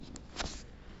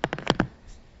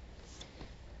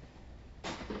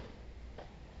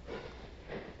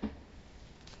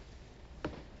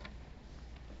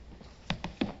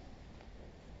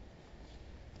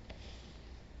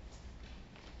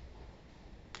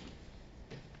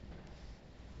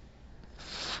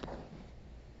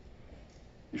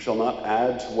shall not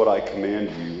add to what I command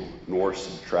you, nor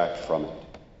subtract from it.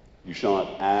 You shall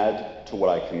not add to what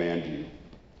I command you,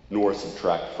 nor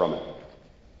subtract from it.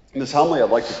 In this homily, I'd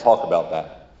like to talk about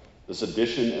that, this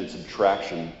addition and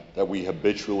subtraction that we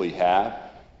habitually have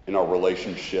in our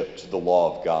relationship to the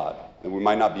law of God, that we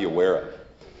might not be aware of.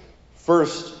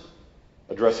 First,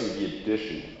 addressing the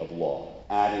addition of law,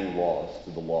 adding laws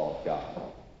to the law of God.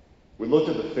 We looked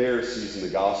at the Pharisees in the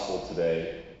gospel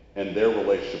today and their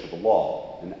relationship with the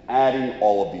law, and adding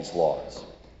all of these laws.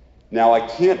 Now, I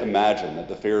can't imagine that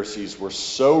the Pharisees were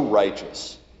so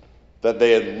righteous that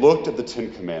they had looked at the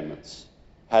Ten Commandments,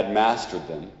 had mastered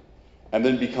them, and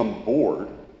then become bored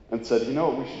and said, you know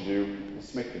what we should do?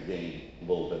 Let's make the game a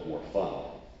little bit more fun.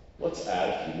 Let's add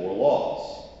a few more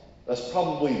laws. That's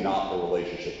probably not the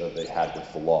relationship that they had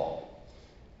with the law.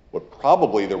 What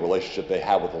probably the relationship they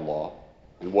had with the law,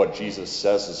 and what Jesus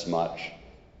says as much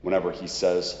whenever he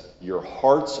says, your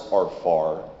hearts are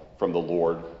far from the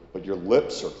Lord, but your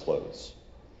lips are closed,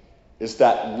 is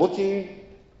that looking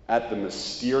at the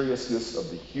mysteriousness of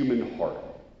the human heart,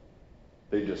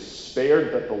 they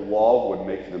despaired that the law would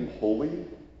make them holy,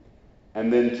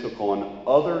 and then took on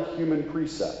other human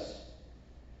precepts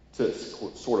to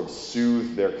sort of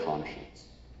soothe their conscience,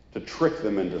 to trick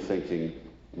them into thinking,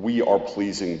 we are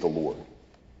pleasing the Lord.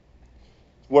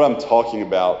 What I'm talking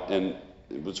about, and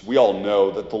we all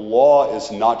know that the law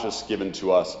is not just given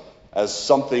to us as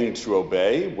something to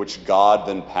obey, which God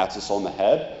then pats us on the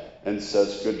head and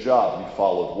says, good job, you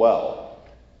followed well.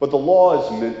 But the law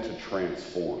is meant to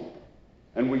transform.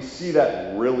 And we see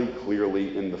that really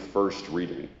clearly in the first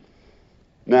reading.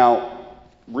 Now,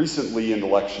 recently in the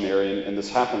lectionary, and this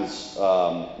happens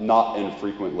not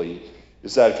infrequently,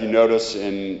 is that if you notice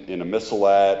in a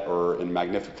missalette or in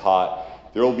Magnificat,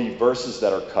 there will be verses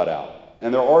that are cut out.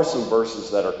 And there are some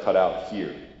verses that are cut out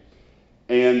here.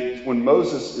 And when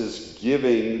Moses is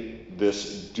giving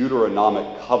this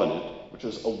Deuteronomic covenant, which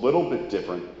is a little bit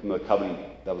different from the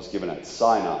covenant that was given at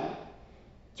Sinai,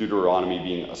 Deuteronomy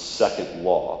being a second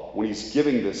law, when he's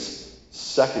giving this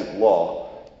second law,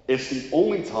 it's the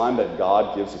only time that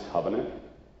God gives a covenant,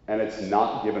 and it's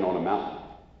not given on a mountain.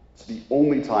 It's the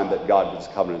only time that God gives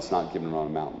a covenant, it's not given on a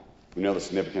mountain. We know the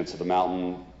significance of the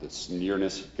mountain, this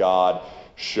nearness of God,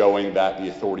 showing that the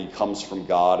authority comes from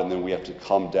God, and then we have to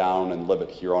come down and live it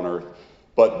here on earth.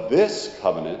 But this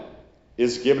covenant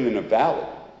is given in a valley.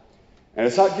 And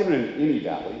it's not given in any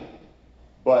valley,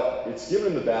 but it's given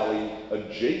in the valley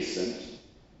adjacent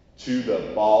to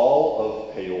the Baal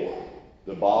of Peor.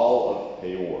 The Baal of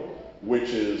Peor, which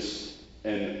is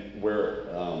where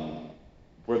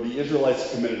the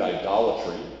Israelites committed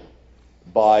idolatry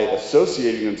by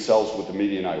associating themselves with the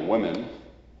Midianite women.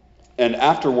 And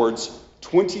afterwards,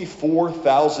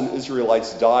 24,000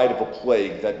 Israelites died of a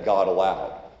plague that God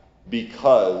allowed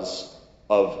because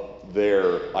of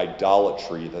their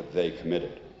idolatry that they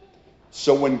committed.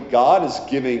 So when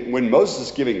Moses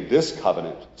is giving this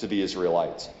covenant to the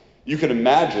Israelites, you can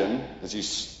imagine, as he's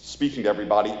speaking to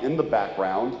everybody, in the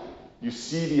background, you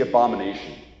see the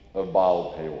abomination of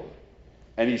Baal Peor.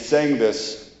 And he's saying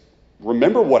this,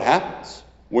 remember what happens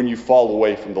when you fall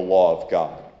away from the law of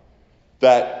God.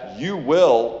 That you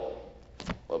will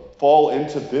fall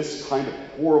into this kind of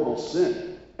horrible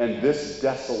sin and this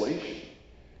desolation.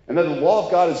 And that the law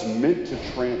of God is meant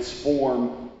to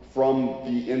transform from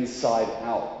the inside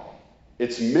out.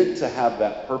 It's meant to have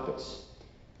that purpose.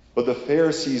 But the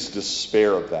Pharisees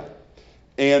despair of that.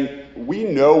 And we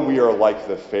know we are like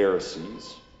the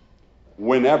Pharisees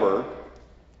whenever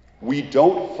we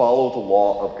don't follow the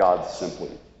law of God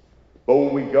simply. But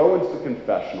when we go into the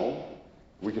confessional,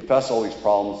 we confess all these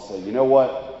problems and say, you know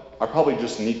what? I probably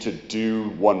just need to do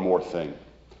one more thing.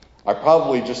 I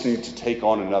probably just need to take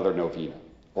on another novena.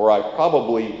 Or I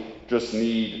probably just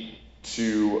need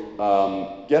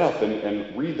to get up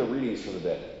and read the readings for the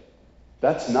day.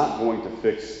 That's not going to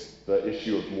fix the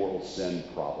issue of mortal sin,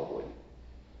 probably.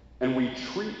 And we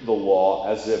treat the law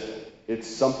as if it's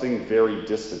something very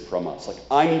distant from us. Like,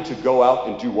 I need to go out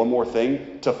and do one more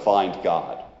thing to find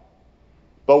God.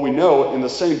 But we know in the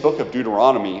same book of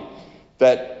Deuteronomy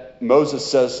that Moses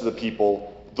says to the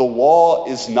people, the law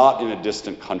is not in a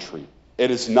distant country. It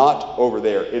is not over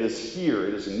there. It is here.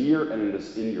 It is near, and it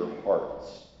is in your hearts.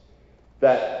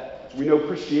 That we know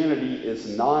Christianity is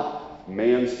not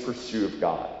man's pursuit of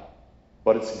God,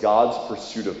 but it's God's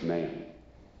pursuit of man.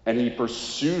 And he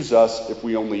pursues us if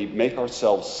we only make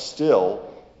ourselves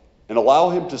still and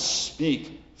allow him to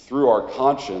speak through our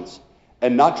conscience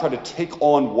and not try to take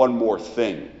on one more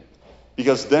thing.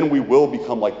 Because then we will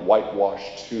become like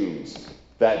whitewashed tombs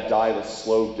that die the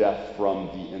slow death from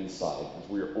the inside, because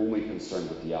we are only concerned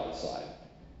with the outside.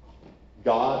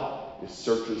 God is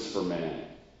searches for man.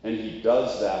 And he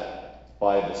does that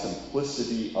by the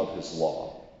simplicity of his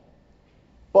law.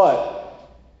 But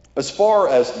as far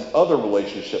as the other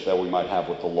relationship that we might have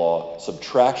with the law,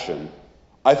 subtraction,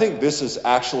 I think this is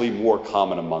actually more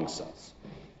common amongst us,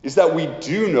 is that we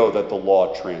do know that the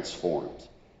law transforms,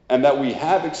 and that we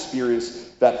have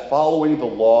experienced that following the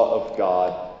law of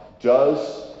God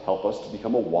does help us to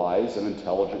become a wise and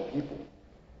intelligent people.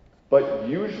 But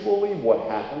usually what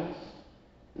happens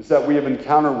is that we have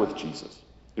encounter with Jesus,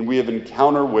 and we have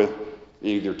encounter with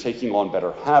either taking on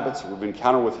better habits, or we've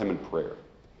encounter with him in prayer.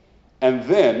 And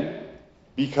then,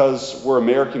 because we're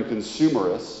American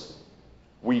consumerists,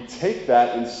 we take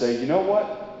that and say, you know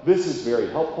what? This is very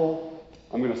helpful.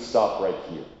 I'm going to stop right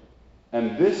here.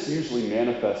 And this usually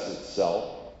manifests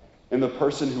itself in the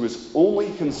person who is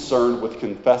only concerned with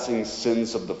confessing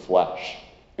sins of the flesh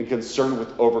and concerned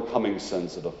with overcoming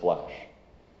sins of the flesh.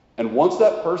 And once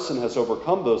that person has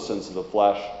overcome those sins of the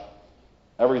flesh,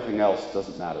 everything else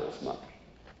doesn't matter as much.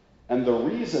 And the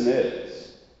reason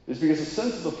is because the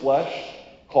sins of the flesh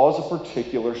cause a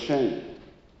particular shame.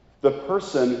 The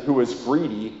person who is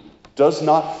greedy does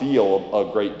not feel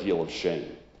a great deal of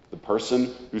shame. The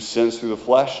person who sins through the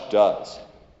flesh does.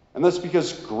 And that's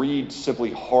because greed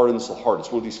simply hardens the heart.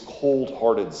 It's one of these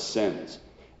cold-hearted sins.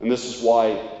 And this is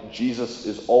why Jesus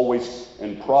is always,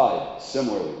 and pride,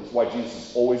 similarly, this is why Jesus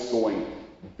is always going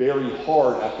very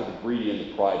hard after the greedy and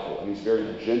the prideful. And he's very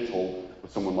gentle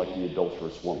with someone like the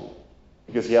adulterous woman,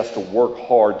 because he has to work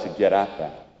hard to get at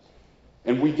that.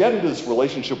 And we get into this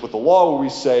relationship with the law where we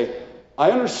say,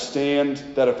 I understand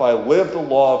that if I live the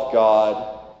law of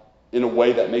God in a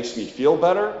way that makes me feel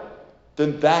better,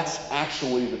 then that's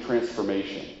actually the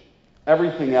transformation.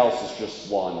 Everything else is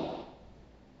just one.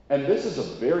 And this is a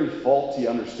very faulty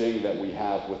understanding that we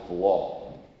have with the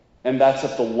law. And that's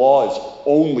that the law is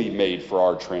only made for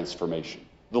our transformation.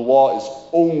 The law is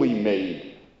only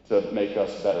made to make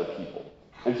us better people.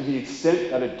 And to the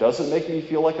extent that it doesn't make me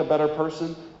feel like a better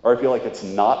person, or I feel like it's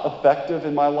not effective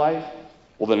in my life,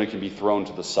 well, then it can be thrown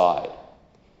to the side.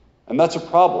 And that's a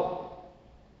problem,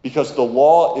 because the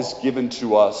law is given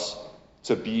to us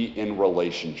to be in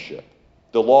relationship.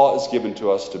 The law is given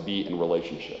to us to be in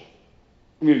relationship.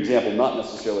 I'll give you an example, not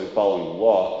necessarily following the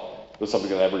law, but something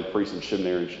that every priest and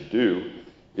seminary should do,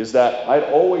 is that I'd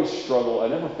always struggle. I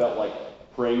never felt like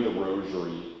praying the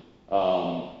rosary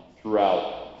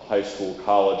throughout high school,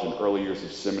 college, and early years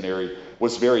of seminary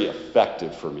was very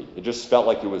effective for me. It just felt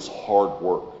like it was hard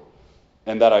work,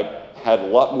 and that I had a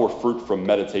lot more fruit from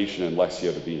meditation and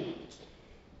Lectio Divina.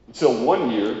 Until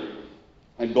one year,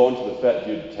 I'd gone to the Fête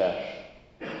Dieu de Teche,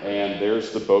 and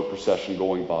there's the boat procession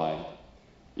going by.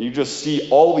 You just see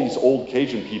all these old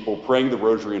Cajun people praying the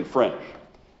rosary in French,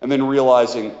 and then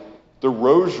realizing the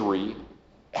rosary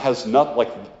has not,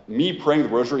 like me praying the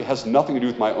rosary has nothing to do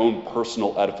with my own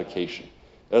personal edification.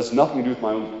 It has nothing to do with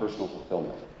my own personal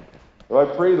fulfillment. If I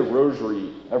pray the rosary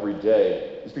every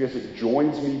day, it's because it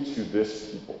joins me to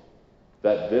this people,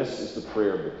 that this is the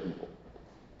prayer of the people.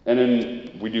 And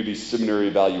then we do these seminary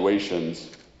evaluations,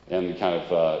 and we kind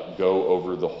of go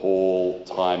over the whole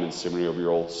time in seminary over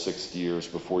your old 6 years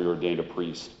before you're ordained a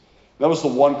priest. And that was the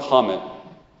one comment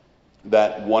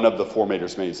that one of the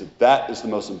formators made, is that is the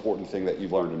most important thing that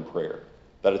you've learned in prayer,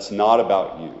 that it's not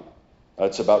about you, that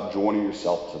it's about joining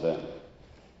yourself to them.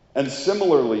 And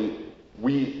similarly,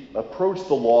 we approach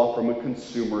the law from a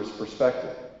consumer's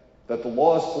perspective, that the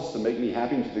law is supposed to make me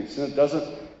happy, and to the extent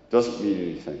it doesn't mean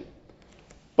anything.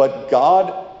 But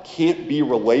God can't be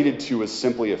related to as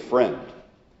simply a friend.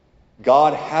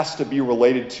 God has to be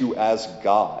related to as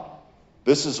God.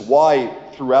 This is why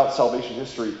throughout salvation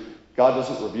history, God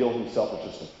doesn't reveal himself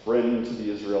as just a friend to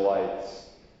the Israelites,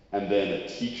 and then a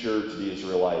teacher to the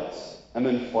Israelites, and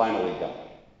then finally God.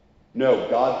 No,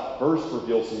 God first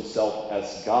reveals himself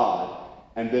as God,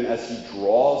 and then as he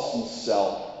draws his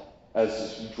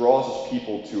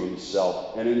people to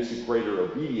himself and into greater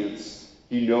obedience,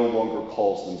 he no longer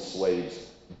calls them slaves,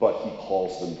 but he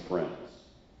calls them friends.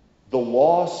 The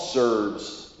law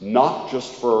serves not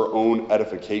just for our own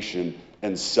edification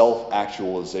and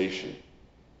self-actualization.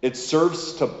 It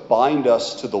serves to bind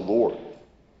us to the Lord.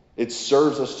 It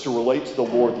serves us to relate to the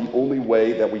Lord the only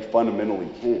way that we fundamentally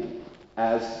can,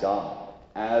 as God,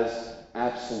 as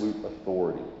absolute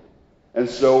authority. And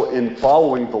so in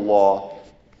following the law,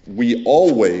 we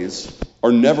always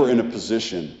are never in a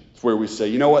position where we say,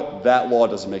 you know what, that law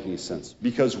doesn't make any sense,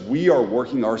 because we are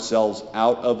working ourselves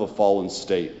out of a fallen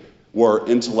state where our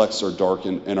intellects are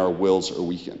darkened and our wills are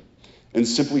weakened. And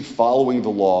simply following the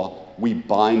law, we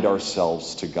bind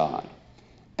ourselves to God.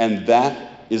 And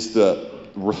that is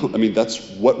that's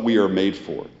what we are made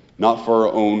for, not for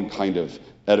our own kind of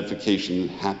edification,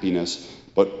 happiness,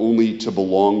 but only to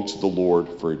belong to the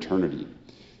Lord for eternity.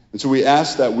 And so we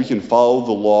ask that we can follow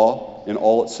the law in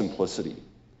all its simplicity.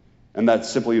 And that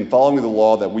simply in following the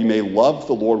law that we may love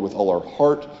the Lord with all our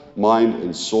heart, mind,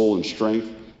 and soul and strength,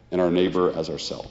 and our neighbor as ourselves.